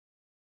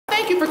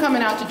you for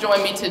coming out to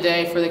join me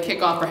today for the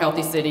kickoff for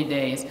Healthy City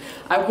Days.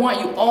 I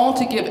want you all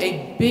to give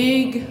a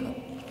big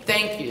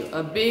thank you,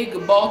 a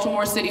big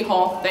Baltimore City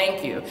Hall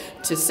thank you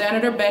to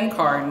Senator Ben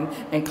Cardin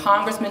and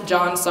Congressman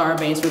John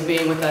Sarbanes for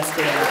being with us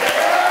today.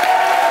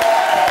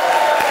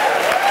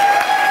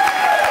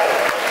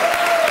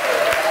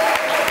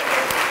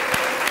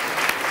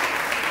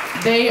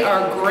 They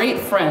are great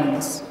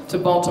friends to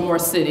Baltimore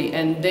City,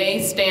 and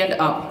they stand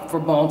up for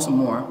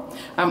Baltimore.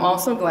 I'm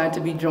also glad to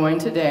be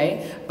joined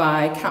today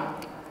by,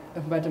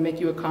 I'm about to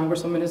make you a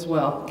congresswoman as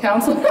well.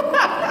 Council,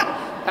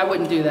 I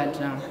wouldn't do that,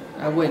 John.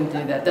 I wouldn't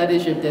do that. That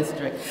is your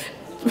district.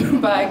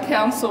 By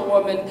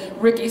Councilwoman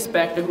Ricky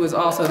Spector, who is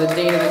also the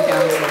Dean of the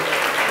Council.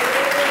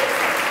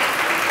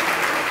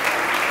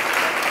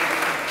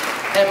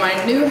 And my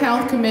new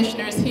health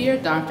commissioner is here,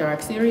 Dr.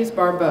 Axirius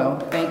Barbeau.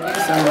 Thank you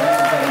so much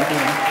for being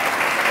here.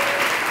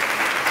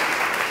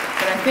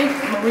 I think,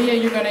 Maria,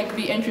 you're going to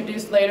be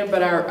introduced later,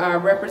 but our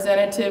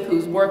representative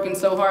who's working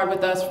so hard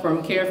with us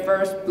from Care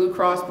First, Blue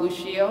Cross Blue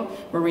Shield,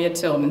 Maria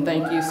Tillman.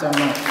 Thank you so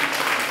much.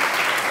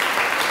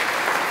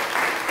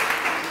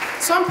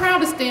 So I'm proud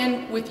to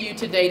stand with you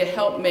today to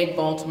help make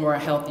Baltimore a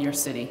healthier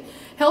city.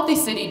 Healthy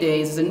City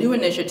Days is a new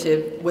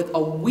initiative with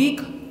a week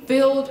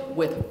filled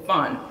with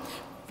fun.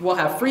 We'll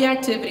have free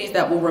activities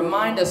that will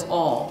remind us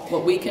all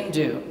what we can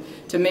do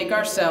to make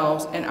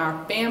ourselves and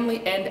our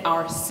family and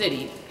our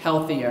city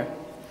healthier.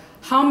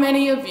 How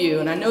many of you,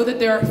 and I know that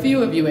there are a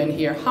few of you in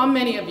here, how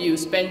many of you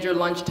spend your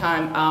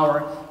lunchtime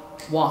hour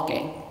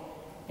walking?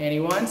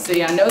 Anyone?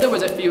 See, I know there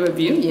was a few of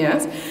you,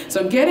 yes.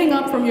 So getting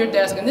up from your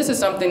desk, and this is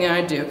something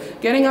I do,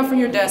 getting up from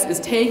your desk is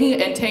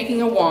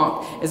taking a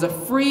walk is a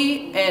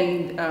free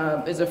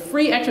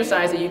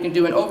exercise that you can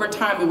do, and over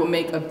time it will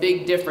make a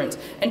big difference.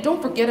 And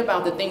don't forget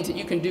about the things that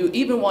you can do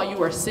even while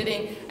you are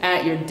sitting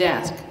at your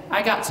desk.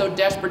 I got so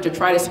desperate to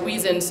try to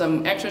squeeze in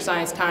some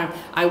exercise time,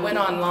 I went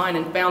online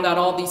and found out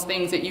all these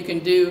things that you can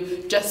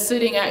do just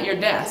sitting at your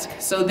desk.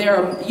 So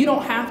you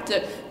don't have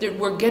to,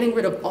 we're getting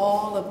rid of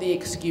all of the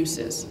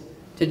excuses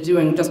to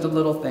doing just a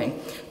little thing.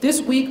 This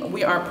week,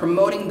 we are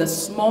promoting the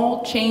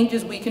small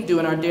changes we can do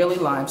in our daily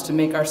lives to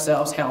make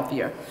ourselves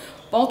healthier.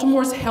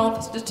 Baltimore's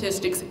health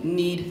statistics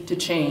need to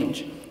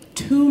change.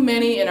 Too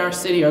many in our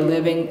city are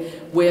living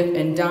with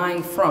and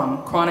dying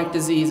from chronic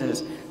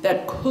diseases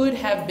that could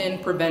have been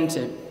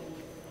prevented.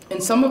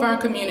 In some of our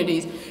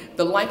communities,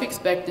 the life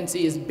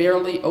expectancy is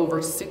barely over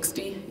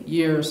 60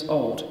 years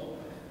old.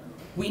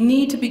 We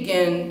need to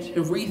begin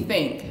to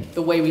rethink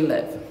the way we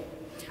live.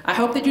 I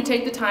hope that you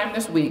take the time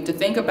this week to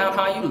think about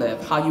how you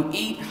live, how you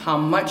eat, how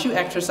much you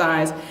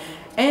exercise,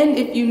 and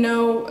if you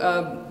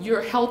know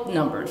your health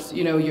numbers,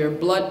 you know, your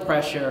blood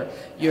pressure,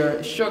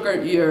 your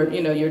sugar,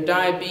 your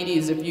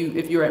diabetes, if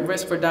you're at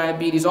risk for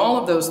diabetes, all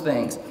of those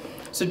things.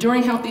 So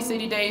during Healthy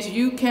City Days,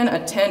 you can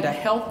attend a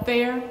health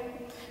fair.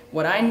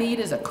 What I need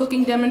is a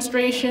cooking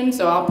demonstration,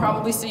 so I'll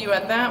probably see you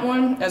at that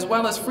one, as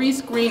well as free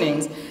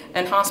screenings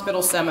and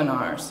hospital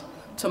seminars.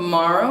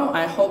 Tomorrow,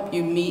 I hope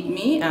you meet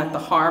me at the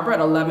Harbor at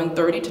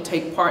 11:30 to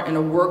take part in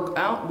a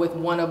workout with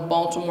one of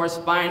Baltimore's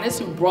finest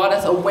who brought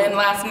us a win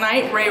last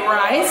night, Ray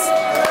Rice.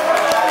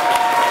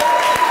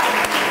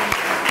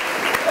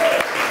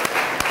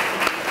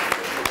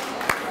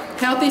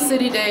 Healthy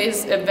City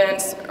Days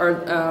events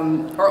are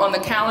on the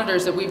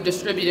calendars that we've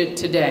distributed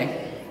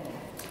today.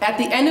 At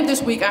the end of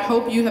this week, I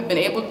hope you'll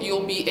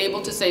be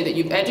able to say that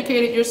you've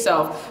educated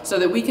yourself so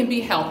that we can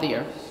be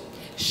healthier.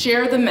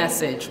 Share the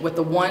message with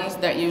the ones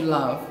that you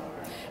love.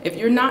 If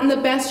you're not in the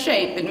best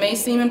shape, it may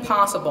seem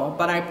impossible,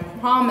 but I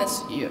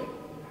promise you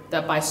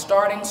that by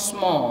starting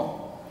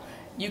small,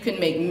 you can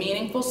make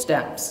meaningful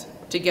steps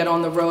to get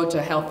on the road to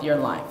a healthier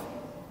life.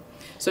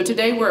 So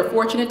today we're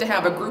fortunate to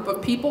have a group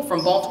of people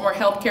from Baltimore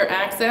Healthcare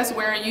Access.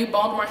 Where are you,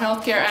 Baltimore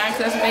Healthcare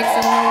Access? Make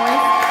some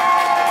noise.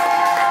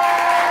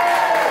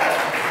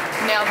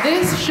 Now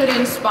this should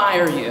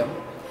inspire you.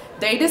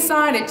 They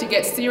decided to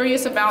get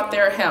serious about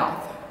their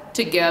health.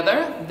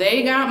 Together,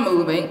 they got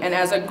moving, and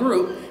as a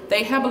group,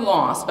 they have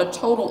lost a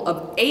total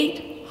of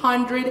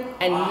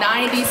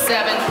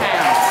 897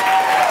 pounds.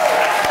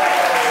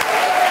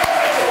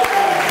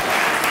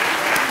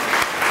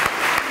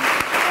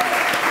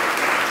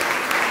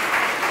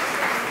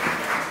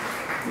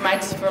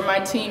 For my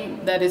team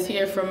that is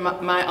here from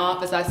my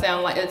office,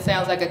 it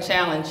sounds like a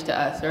challenge to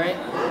us, right?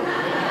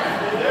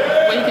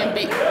 We can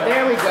be,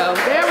 there we go,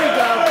 there we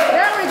go,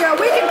 there we go,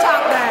 we can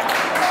top that.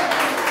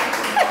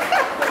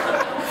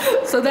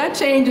 So that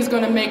change is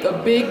going to make a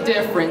big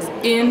difference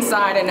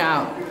inside and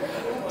out.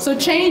 So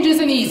change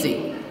isn't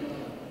easy,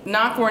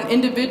 not for an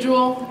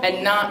individual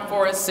and not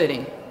for a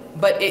city,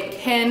 but it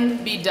can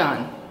be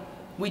done.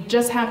 We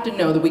just have to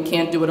know that we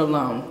can't do it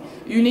alone.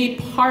 You need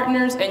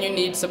partners and you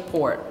need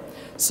support.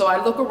 So I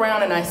look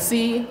around and I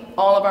see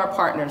all of our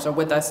partners are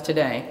with us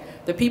today.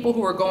 The people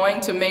who are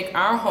going to make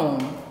our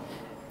home,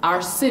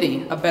 our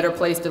city, a better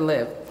place to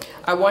live.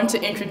 I want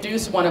to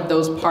introduce one of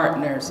those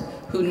partners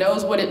who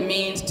knows what it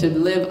means to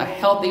live a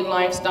healthy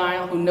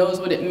lifestyle, who knows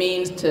what it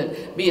means to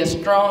be a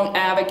strong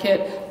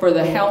advocate for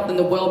the health and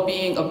the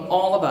well-being of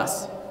all of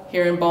us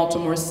here in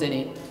Baltimore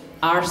City.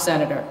 our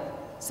senator,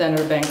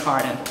 Senator Ben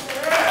Cardin.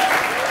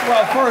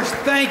 Well, first,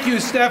 thank you,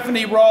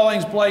 Stephanie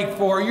Rawlings-Blake,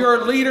 for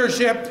your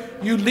leadership.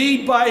 You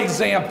lead by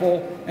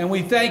example, and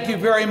we thank you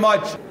very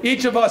much.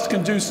 Each of us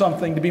can do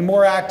something to be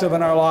more active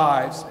in our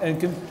lives and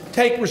can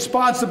take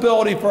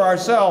responsibility for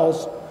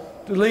ourselves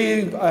to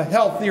lead a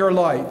healthier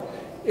life.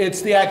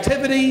 It's the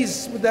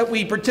activities that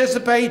we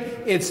participate,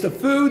 it's the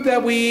food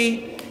that we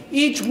eat,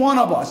 each one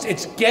of us.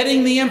 It's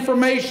getting the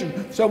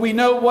information so we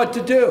know what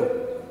to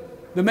do.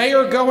 The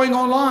mayor going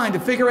online to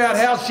figure out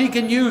how she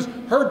can use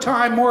her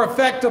time more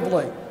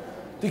effectively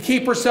to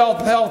keep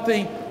herself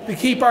healthy, to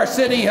keep our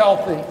city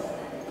healthy.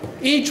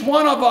 Each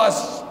one of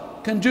us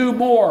can do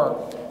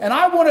more. And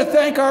I want to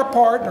thank our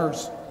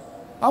partners.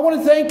 I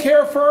want to thank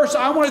Care First.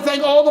 I want to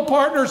thank all the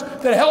partners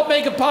that help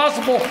make it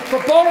possible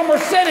for Baltimore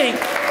City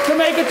to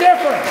make a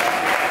difference.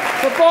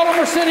 For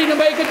Baltimore City to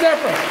make a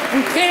difference.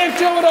 We can't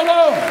do it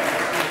alone.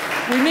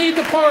 We need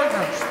the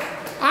partners.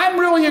 I'm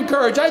really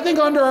encouraged. I think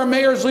under our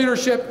mayor's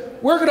leadership,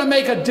 we're going to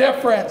make a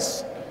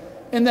difference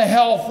in the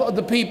health of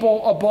the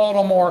people of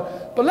Baltimore.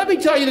 But let me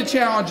tell you the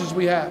challenges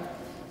we have.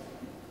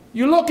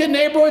 You look at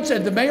neighborhoods,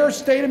 and the mayor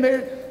stated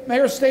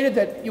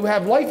that you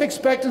have life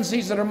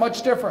expectancies that are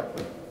much different.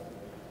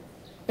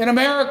 In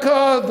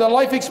America, the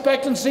life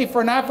expectancy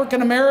for an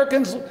African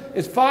American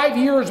is 5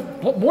 years,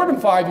 more than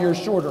 5 years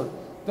shorter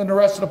than the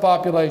rest of the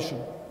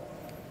population.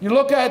 You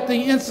look at the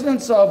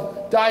incidence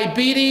of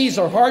diabetes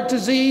or heart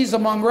disease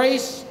among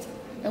race,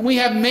 and we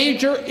have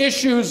major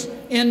issues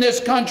in this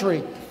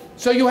country.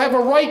 So you have a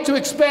right to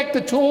expect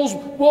the tools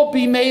will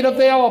be made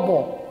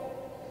available.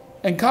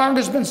 And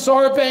Congressman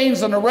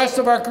Sarbanes and the rest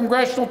of our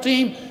congressional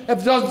team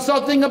have done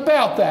something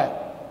about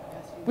that.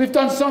 We've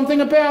done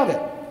something about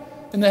it.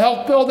 In the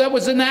health bill that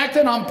was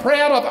enacted, I'm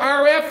proud of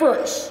our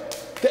efforts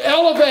to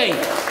elevate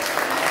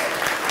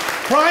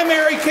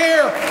primary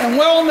care and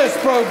wellness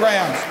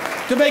programs,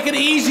 to make it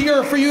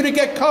easier for you to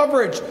get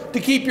coverage, to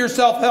keep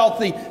yourself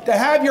healthy, to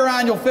have your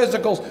annual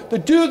physicals, to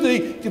do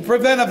the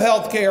preventive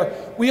health care.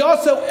 We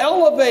also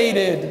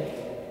elevated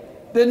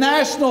the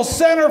National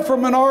Center for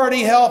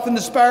Minority Health and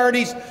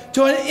Disparities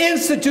to an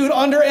institute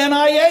under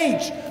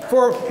NIH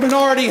for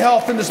minority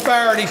health and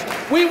disparities.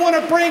 We want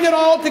to bring it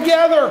all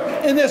together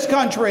in this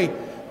country.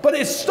 But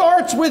it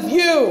starts with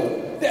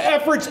you, the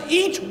efforts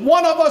each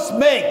one of us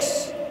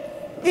makes.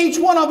 Each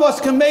one of us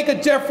can make a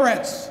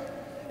difference.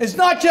 It's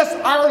not just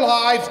our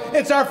lives,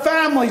 it's our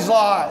families'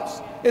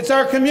 lives. It's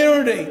our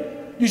community.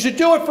 You should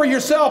do it for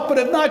yourself, but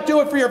if not,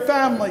 do it for your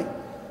family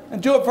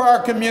and do it for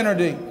our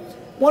community.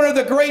 One of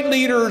the great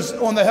leaders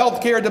on the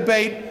health care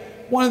debate,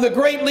 one of the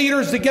great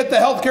leaders to get the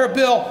health care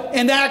bill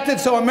enacted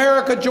so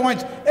America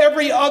joins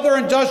every other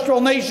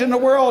industrial nation in the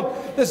world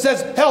that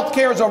says health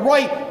care is a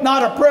right,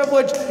 not a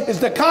privilege, is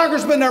the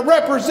congressman that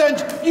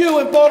represents you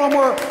in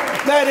Baltimore.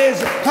 That is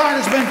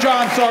Congressman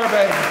John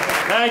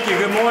Sarbanes. Thank you.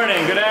 Good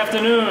morning. Good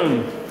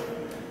afternoon.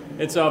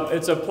 It's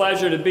a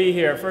pleasure to be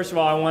here. First of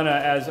all, I want to,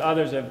 as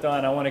others have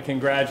done, I want to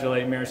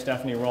congratulate Mayor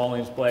Stephanie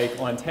Rawlings-Blake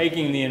on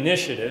taking the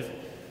initiative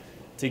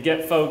to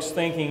get folks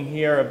thinking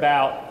here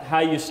about how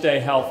you stay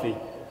healthy.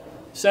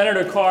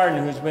 Senator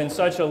Cardin, who's been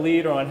such a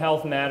leader on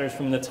health matters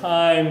from the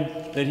time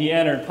that he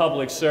entered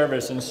public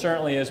service, and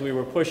certainly as we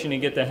were pushing to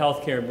get the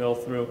health care bill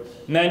through,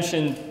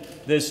 mentioned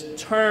this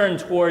turn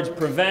towards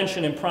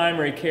prevention and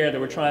primary care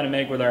that we're trying to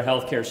make with our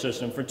health care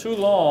system. For too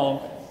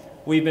long,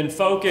 we've been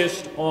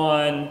focused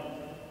on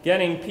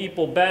getting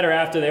people better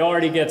after they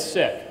already get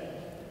sick,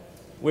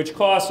 which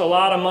costs a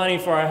lot of money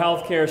for our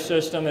health care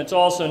system. It's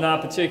also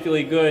not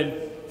particularly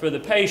good for the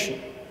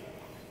patient.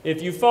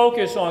 If you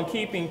focus on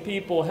keeping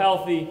people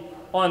healthy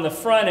on the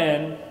front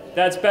end,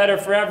 that's better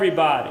for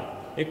everybody.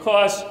 It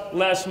costs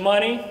less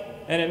money,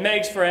 and it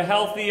makes for a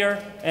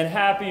healthier and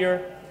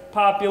happier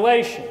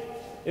population.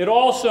 It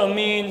also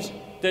means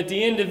that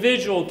the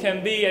individual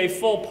can be a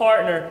full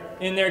partner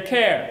in their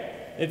care.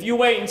 If you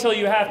wait until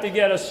you have to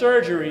get a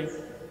surgery,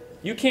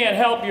 you can't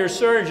help your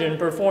surgeon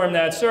perform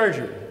that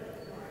surgery.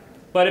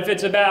 But if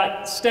it's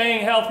about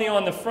staying healthy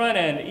on the front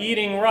end,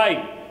 eating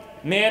right,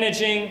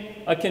 managing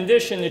a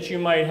condition that you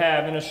might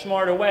have in a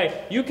smarter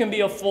way, you can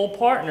be a full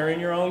partner in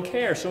your own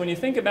care. So when you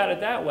think about it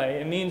that way,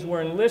 it means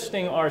we're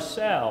enlisting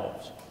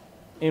ourselves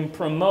in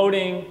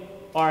promoting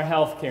our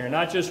health care,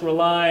 not just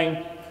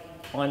relying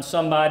on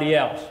somebody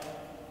else.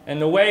 And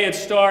the way it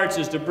starts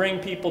is to bring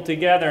people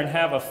together and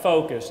have a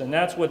focus, and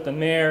that's what the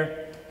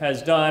mayor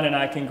has done, and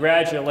I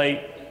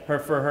congratulate her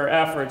for her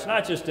efforts,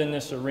 not just in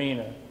this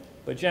arena,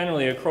 but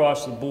generally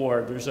across the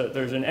board.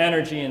 There's an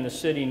energy in the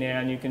city now,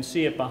 and you can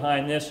see it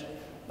behind this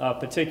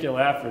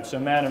particular effort. So,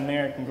 Madam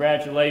Mayor,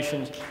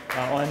 congratulations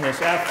on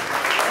this effort.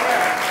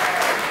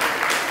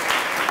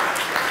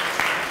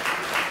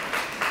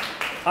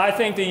 I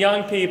think the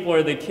young people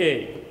are the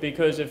key,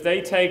 because if they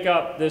take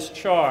up this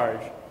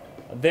charge,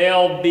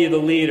 they'll be the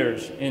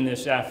leaders in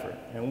this effort,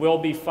 and we'll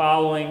be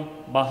following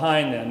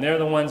behind them. They're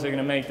the ones that are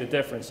going to make the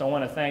difference. So I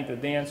want to thank the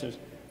dancers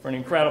for an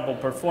incredible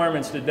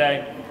performance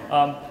today.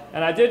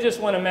 And I did just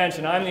want to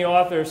mention, I'm the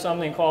author of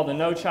something called the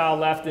No Child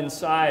Left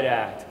Inside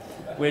Act,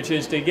 which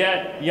is to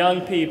get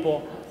young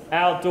people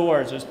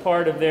outdoors as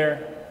part of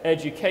their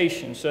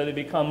education, so they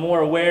become more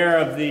aware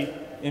of the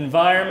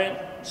environment,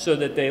 so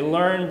that they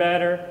learn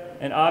better,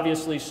 and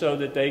obviously so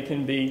that they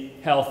can be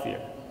healthier.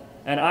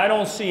 And I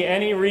don't see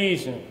any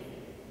reason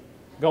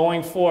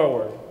going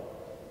forward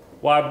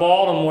why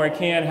Baltimore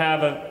can't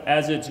have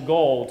as its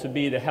goal to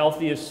be the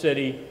healthiest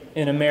city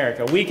in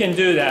America. We can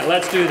do that.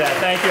 Let's do that.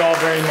 Thank you all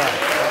very much.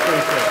 I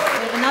appreciate it.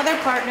 We have another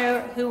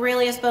partner who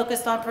really is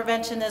focused on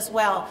prevention as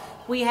well.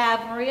 We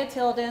have Maria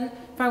Tilden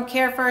from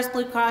Care First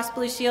Blue Cross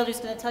Blue Shield, who's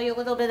going to tell you a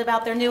little bit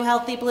about their new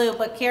Healthy Blue.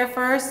 But Care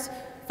First,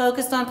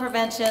 focused on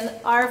prevention,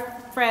 our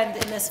friend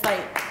in this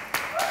fight.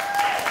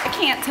 I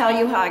can't tell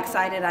you how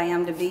excited I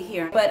am to be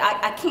here, but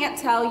I can't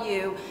tell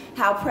you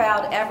how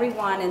proud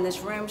everyone in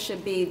this room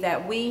should be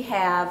that we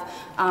have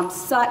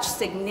such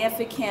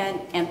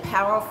significant and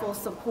powerful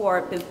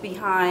support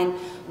behind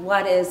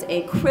what is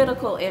a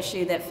critical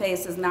issue that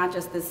faces not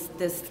just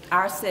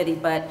our city,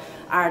 but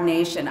our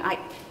nation.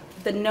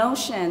 The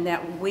notion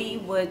that we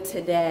would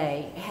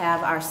today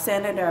have our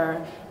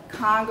senator,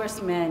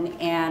 congressman,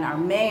 and our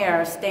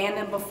mayor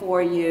standing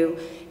before you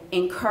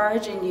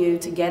encouraging you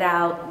to get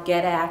out,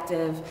 get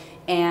active,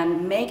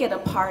 and make it a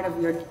part of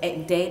your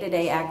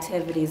day-to-day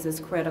activities is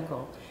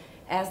critical.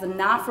 As the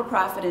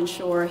not-for-profit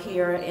insurer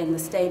here in the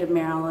state of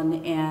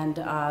Maryland and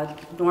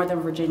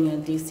Northern Virginia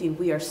and DC,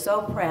 we are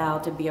so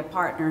proud to be a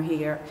partner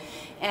here.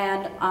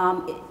 And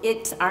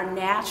it's our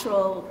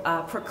natural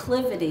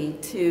proclivity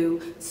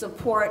to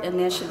support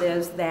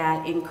initiatives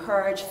that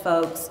encourage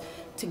folks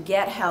to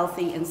get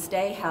healthy and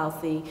stay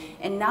healthy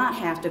and not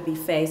have to be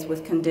faced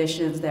with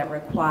conditions that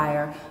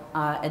require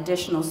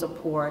additional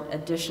support,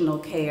 additional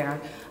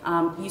care.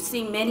 You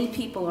see many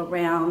people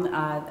around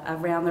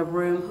the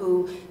room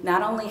who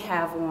not only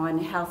have on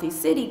Healthy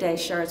City Day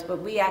shirts, but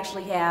we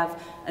actually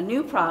have a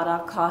new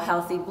product called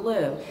Healthy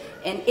Blue.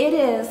 And it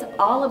is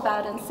all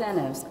about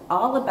incentives,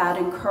 all about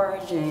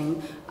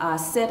encouraging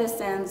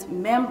citizens,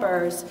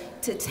 members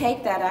to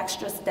take that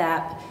extra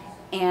step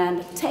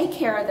and take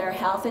care of their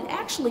health and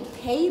actually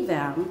pay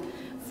them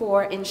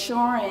for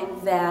ensuring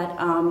that,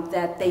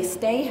 that they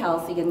stay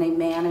healthy and they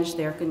manage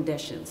their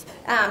conditions.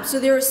 So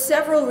there are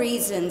several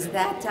reasons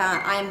that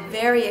I'm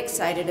very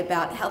excited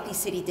about Healthy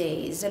City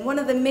Days. And one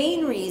of the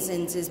main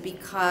reasons is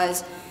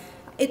because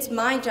it's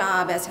my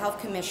job as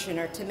health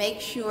commissioner to make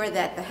sure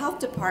that the health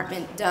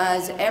department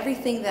does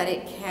everything that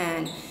it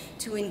can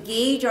to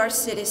engage our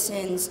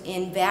citizens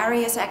in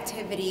various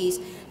activities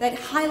that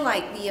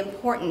highlight the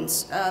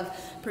importance of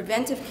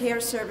preventive care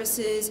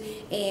services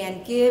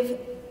and give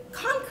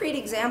concrete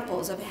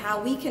examples of how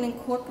we can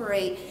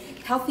incorporate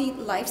healthy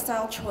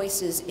lifestyle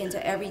choices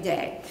into every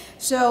day.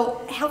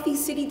 So Healthy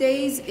City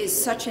Days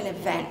is such an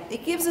event.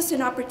 It gives us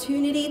an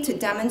opportunity to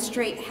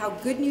demonstrate how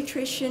good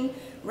nutrition,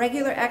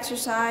 regular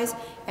exercise,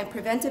 and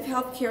preventive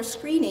health care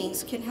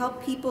screenings can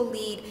help people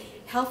lead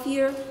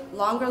healthier,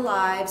 longer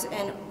lives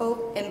and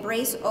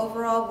embrace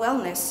overall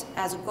wellness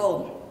as a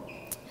goal.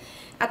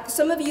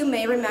 Some of you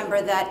may remember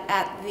that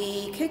at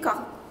the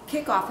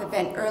kickoff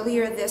event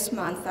earlier this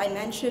month, I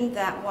mentioned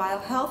that while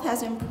health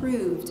has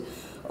improved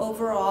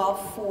overall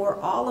for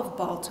all of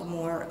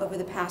Baltimore over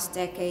the past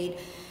decade,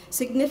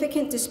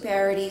 significant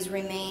disparities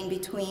remain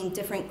between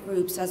different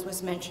groups, as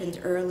was mentioned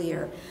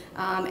earlier.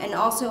 And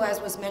also, as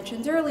was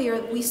mentioned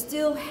earlier, we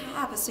still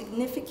have a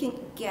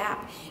significant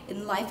gap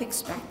in life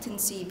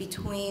expectancy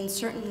between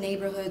certain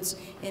neighborhoods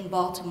in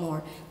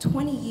Baltimore,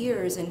 20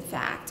 years in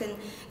fact, and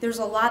there's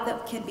a lot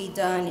that can be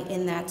done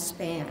in that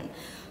span.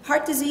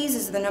 Heart disease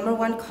is the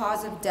 #1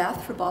 cause of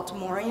death for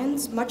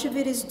Baltimoreans. Much of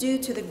it is due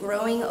to the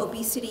growing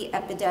obesity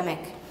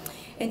epidemic.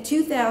 In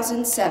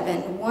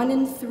 2007, 1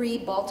 in 3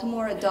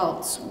 Baltimore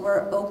adults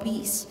were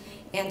obese,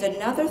 and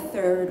another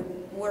third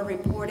were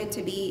reported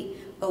to be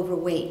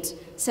overweight.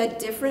 Said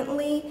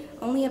differently,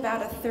 only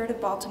about a third of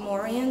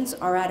Baltimoreans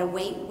are at a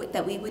weight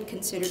that we would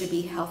consider to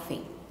be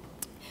healthy.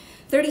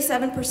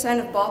 37%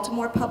 of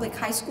Baltimore public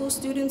high school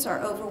students are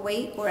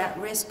overweight or at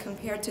risk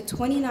compared to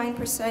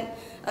 29%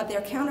 of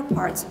their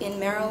counterparts in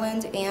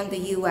Maryland and the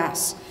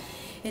US.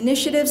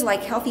 Initiatives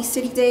like Healthy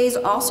City Days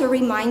also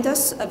remind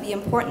us of the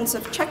importance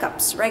of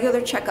checkups,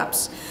 regular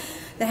checkups.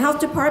 The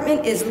health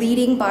department is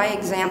leading by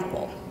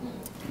example.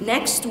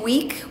 Next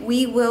week,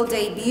 we will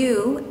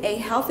debut a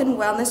health and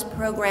wellness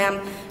program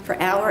for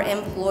our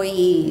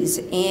employees,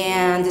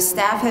 and the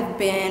staff have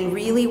been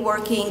really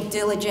working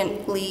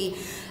diligently,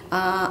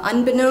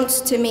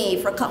 unbeknownst to me,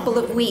 for a couple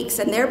of weeks,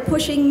 and they're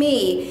pushing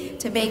me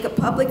to make a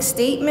public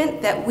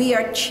statement that we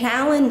are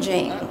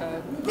challenging.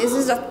 This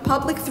is a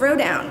public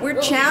throwdown. We're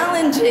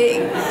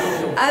challenging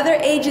other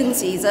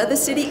agencies, other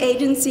city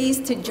agencies,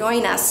 to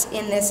join us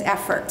in this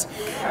effort.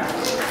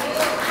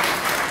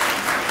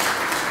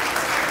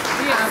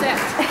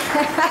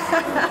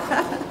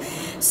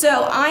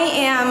 So I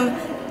am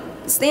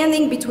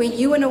standing between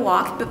you and a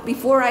walk, but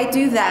before I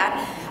do that,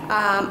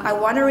 I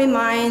want to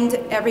remind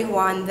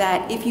everyone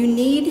that if you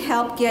need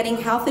help getting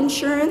health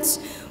insurance,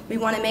 we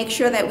want to make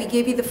sure that we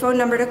give you the phone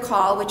number to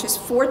call, which is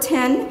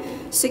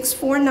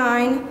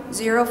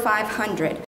 410-649-0500.